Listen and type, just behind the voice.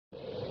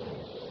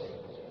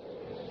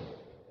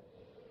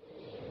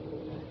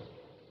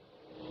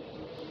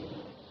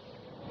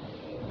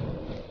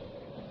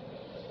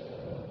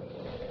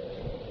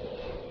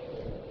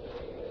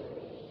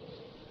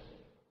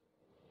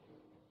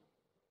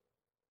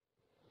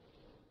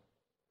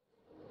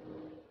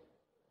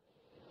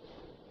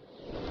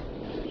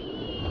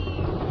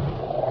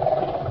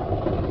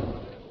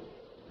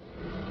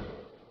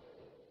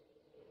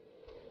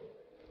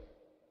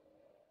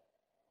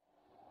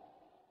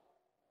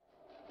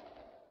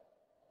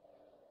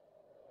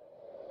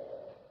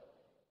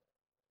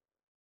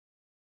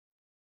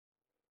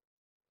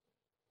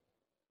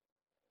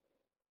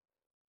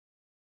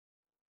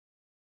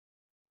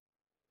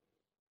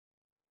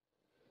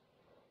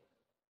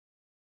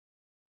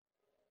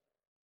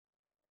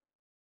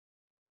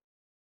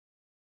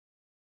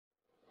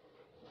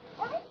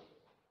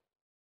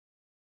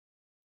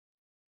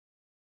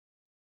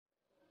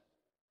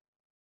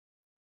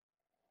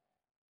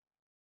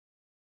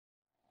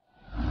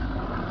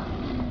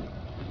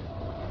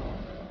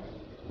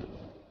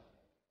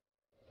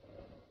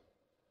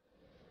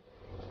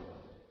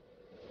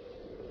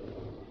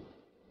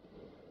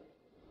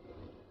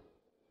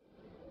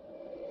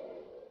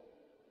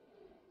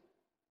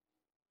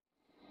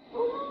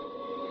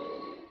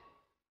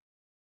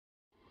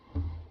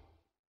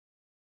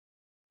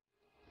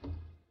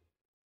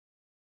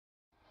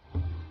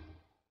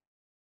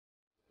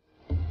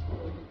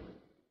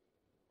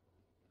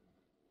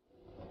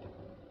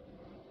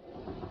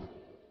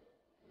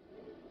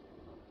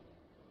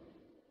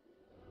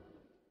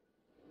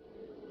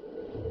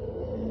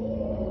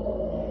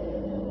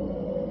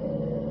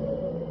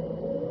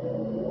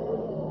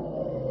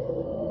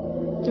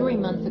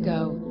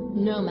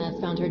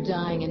nomads found her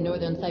dying in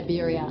northern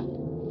Syberia.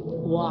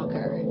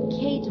 Walker.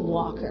 Kate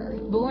Walker.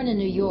 Born in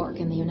New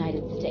York in the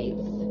United States.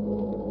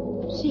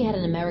 She had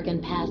an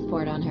American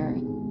passport on her.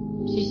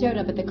 She showed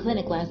up at the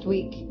clinic last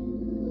week.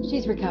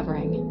 She's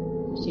recovering.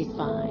 She's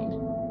fine.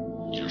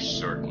 You're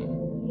certain,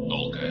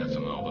 Olga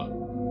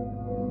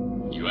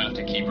Efimova? You have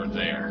to keep her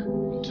there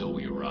until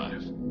we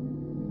arrive.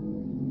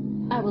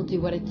 I will do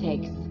what it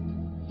takes.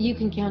 You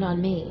can count on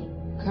me,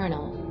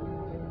 Colonel.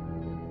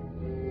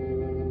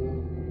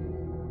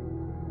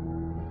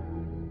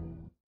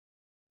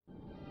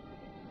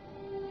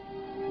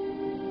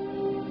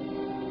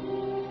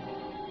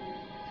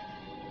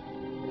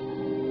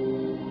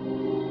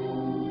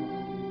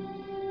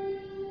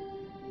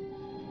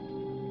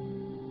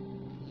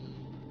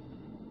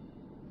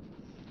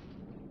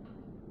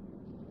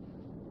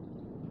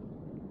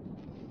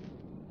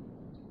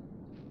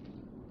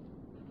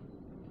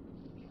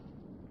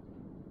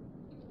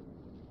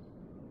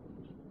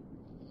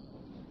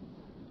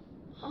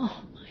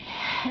 Oh, my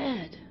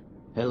head.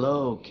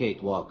 Hello,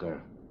 Kate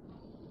Walker.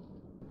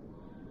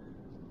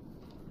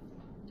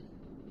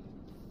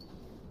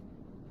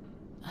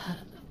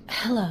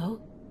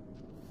 Hello?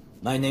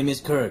 My name is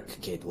Kirk,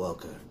 Kate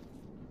Walker.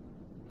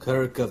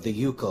 Kirk of the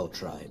Yukol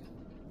tribe.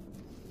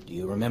 Do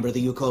you remember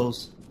the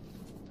Yukols?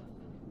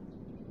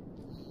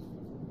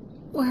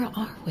 Where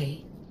are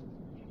we?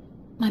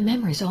 My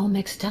memory's all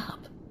mixed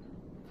up.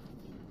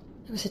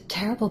 There was a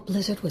terrible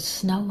blizzard with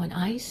snow and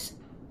ice,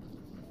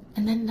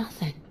 and then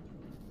nothing.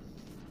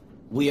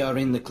 We are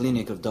in the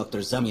clinic of Dr.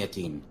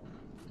 Zamyatin,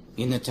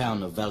 in the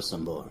town of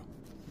Valsambor.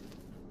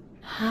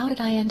 How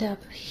did I end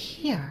up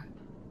here?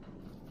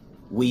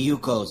 We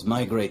Yukols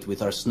migrate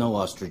with our snow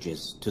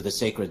ostriches to the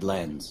sacred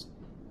lands.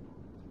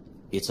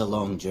 It's a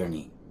long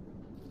journey.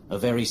 A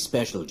very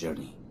special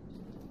journey.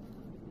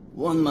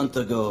 1 month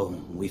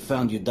ago, we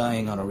found you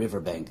dying on a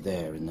riverbank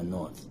there in the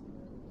north.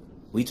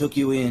 We took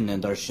you in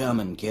and our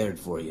shaman cared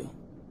for you.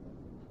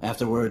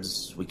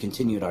 Afterwards, we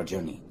continued our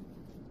journey.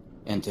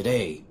 And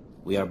today,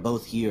 we are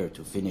both here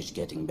to finish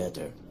getting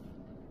better.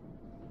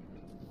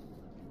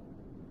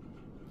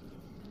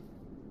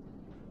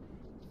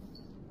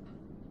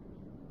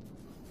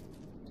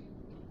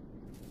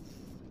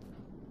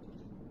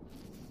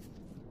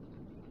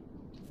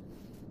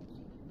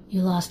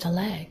 You lost a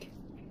leg.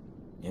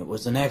 It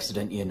was an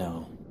accident, you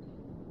know.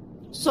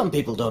 Some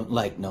people don't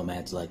like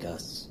nomads like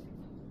us.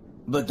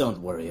 But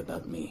don't worry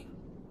about me.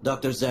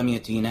 Dr.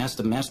 Zamyatin asked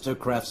a master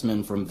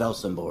craftsman from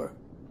Valsambor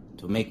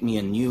to make me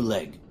a new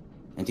leg,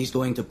 and he's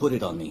going to put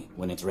it on me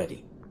when it's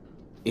ready.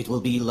 It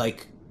will be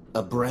like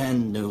a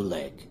brand new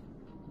leg.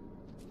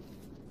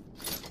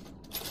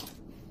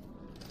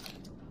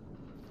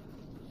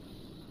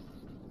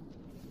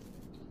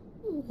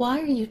 Why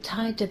are you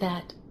tied to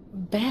that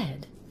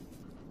bed?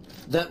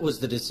 That was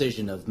the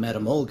decision of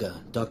Madame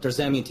Olga, Dr.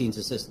 Zamyatin's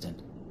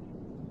assistant.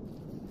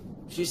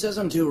 She says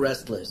I'm too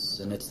restless,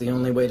 and it's the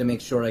only way to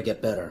make sure I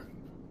get better.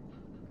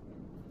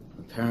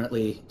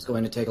 Apparently, it's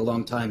going to take a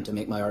long time to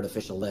make my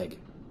artificial leg.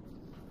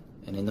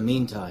 And in the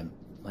meantime,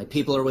 my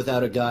people are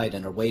without a guide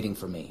and are waiting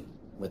for me,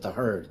 with the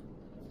herd,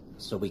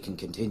 so we can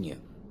continue.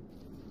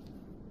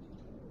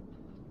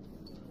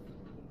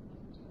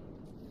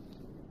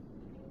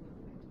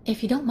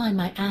 If you don't mind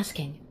my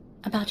asking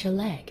about your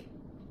leg,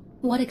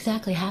 what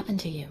exactly happened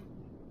to you?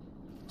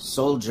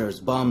 Soldiers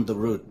bombed the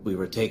route we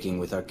were taking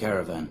with our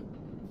caravan.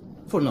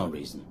 For no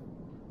reason.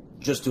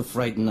 Just to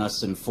frighten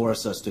us and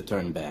force us to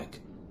turn back.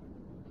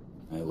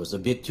 I was a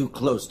bit too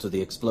close to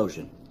the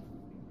explosion.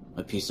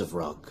 A piece of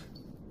rock.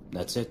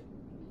 That's it.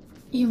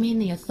 You mean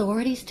the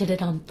authorities did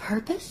it on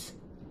purpose?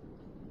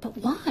 But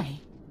why?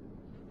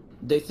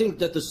 They think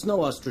that the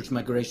snow ostrich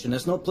migration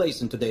has no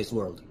place in today's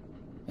world,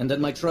 and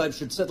that my tribe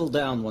should settle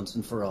down once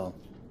and for all.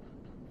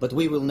 But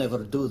we will never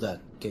do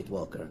that, Kate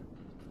Walker.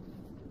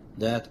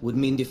 That would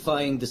mean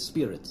defying the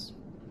spirits.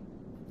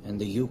 And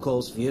the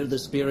Yukols fear the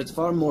spirits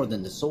far more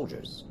than the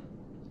soldiers.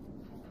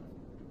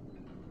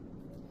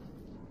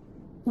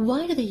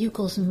 Why do the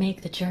Yukols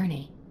make the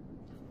journey?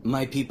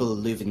 My people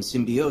live in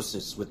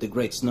symbiosis with the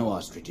great snow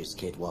ostriches,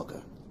 Kate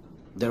Walker.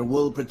 Their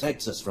wool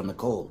protects us from the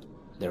cold,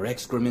 their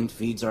excrement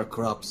feeds our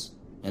crops,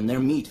 and their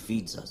meat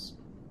feeds us.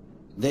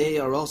 They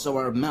are also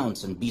our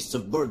mounts and beasts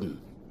of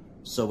burden,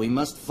 so we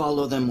must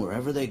follow them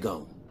wherever they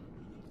go.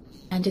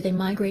 And do they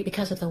migrate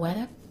because of the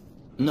weather?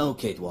 No,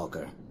 Kate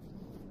Walker.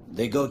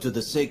 They go to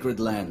the sacred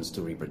lands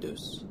to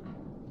reproduce.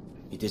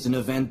 It is an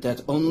event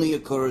that only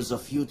occurs a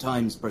few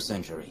times per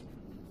century.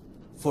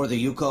 For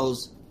the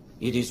Yukols,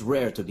 it is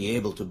rare to be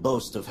able to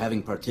boast of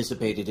having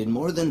participated in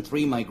more than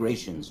 3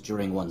 migrations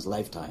during one's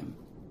lifetime.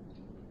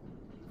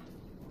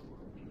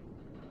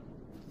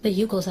 The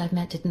Yukols I've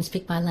met didn't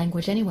speak my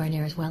language anywhere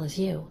near as well as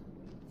you.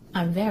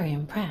 I'm very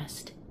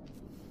impressed.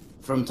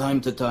 From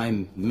time to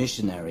time,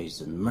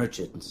 missionaries and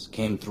merchants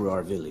came through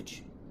our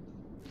village.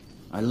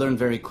 I learned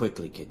very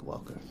quickly, Kate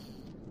Walker.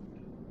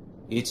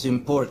 It's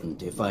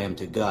important if I am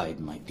to guide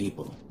my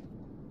people.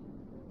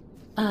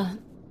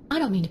 I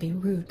don't mean to be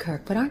rude,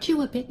 Kirk, but aren't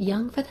you a bit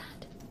young for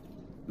that?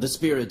 The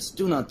spirits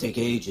do not take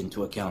age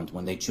into account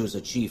when they choose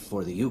a chief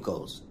for the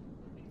Yukos.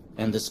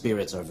 And the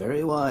spirits are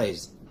very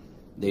wise.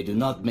 They do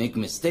not make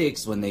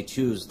mistakes when they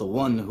choose the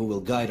one who will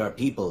guide our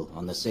people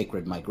on the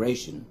sacred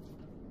migration.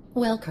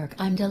 Well, Kirk,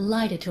 I'm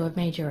delighted to have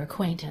made your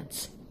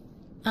acquaintance.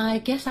 I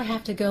guess I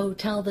have to go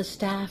tell the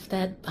staff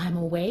that I'm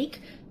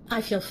awake,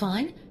 I feel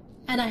fine,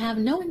 and I have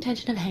no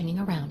intention of hanging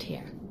around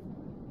here.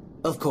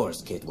 Of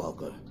course, Kate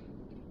Walker.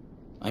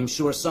 I'm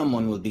sure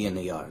someone will be in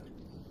the yard.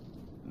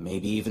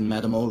 Maybe even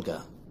Madame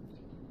Olga.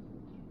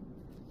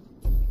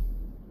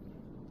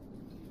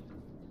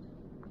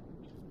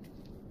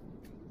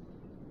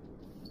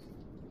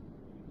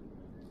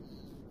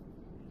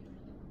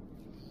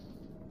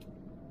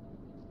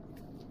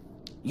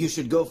 You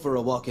should go for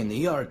a walk in the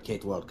yard,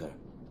 Kate Walker.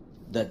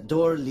 That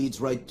door leads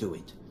right to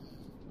it.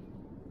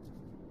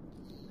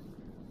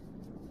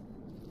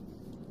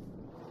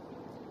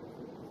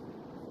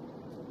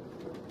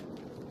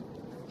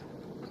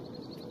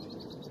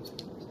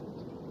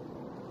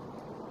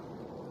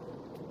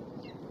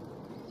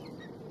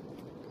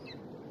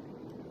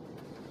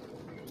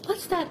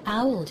 What's that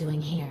owl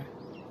doing here?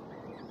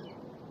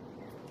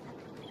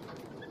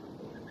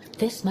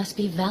 This must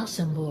be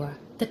Valsambor,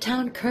 the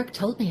town Kirk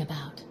told me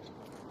about.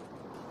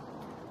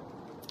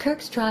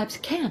 Kirk's tribe's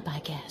camp, I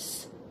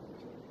guess.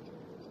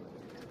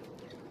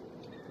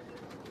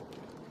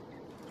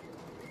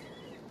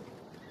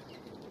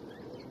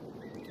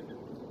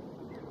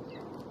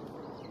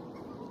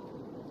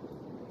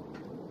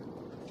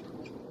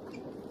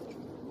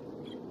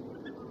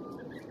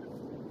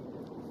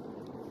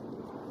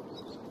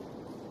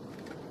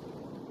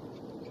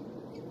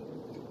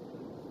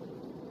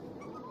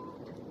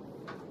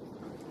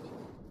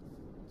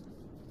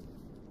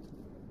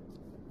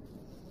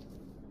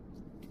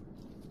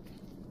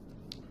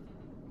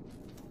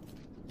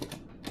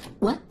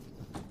 What?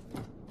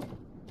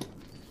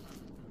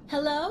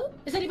 Hello?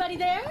 Is anybody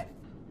there?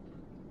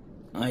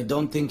 I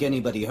don't think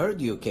anybody heard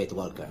you, Kate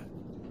Walker.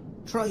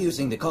 Try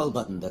using the call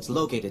button that's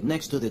located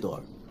next to the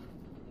door.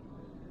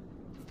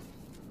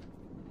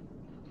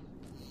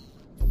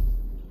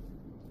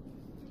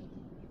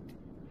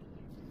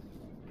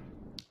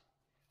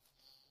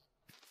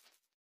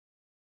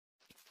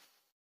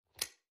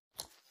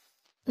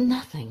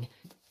 Nothing.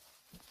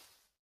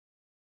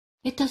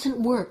 It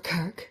doesn't work,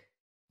 Kirk.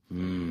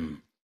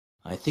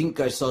 I think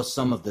I saw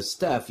some of the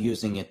staff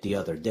using it the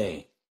other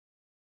day.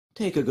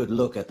 Take a good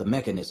look at the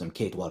mechanism,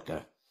 Kate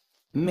Walker.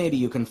 Maybe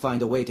you can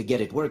find a way to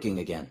get it working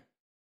again.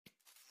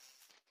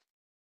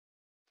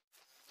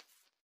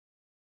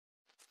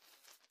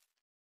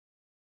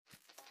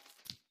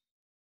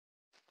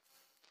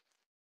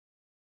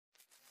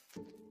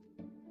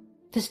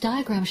 This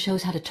diagram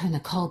shows how to turn the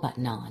call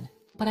button on,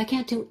 but I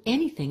can't do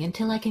anything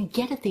until I can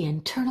get at the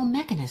internal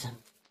mechanism.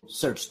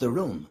 Search the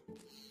room.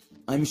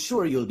 I'm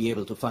sure you'll be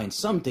able to find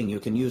something you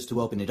can use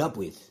to open it up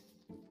with.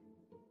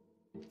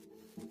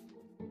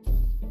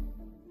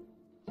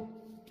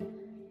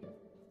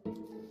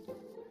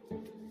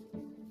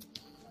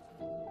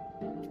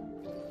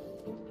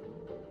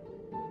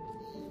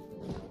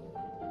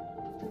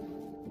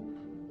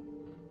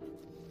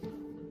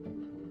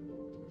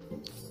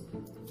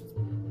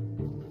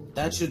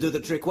 That should do the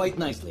trick quite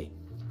nicely.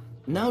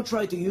 Now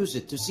try to use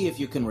it to see if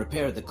you can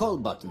repair the call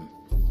button.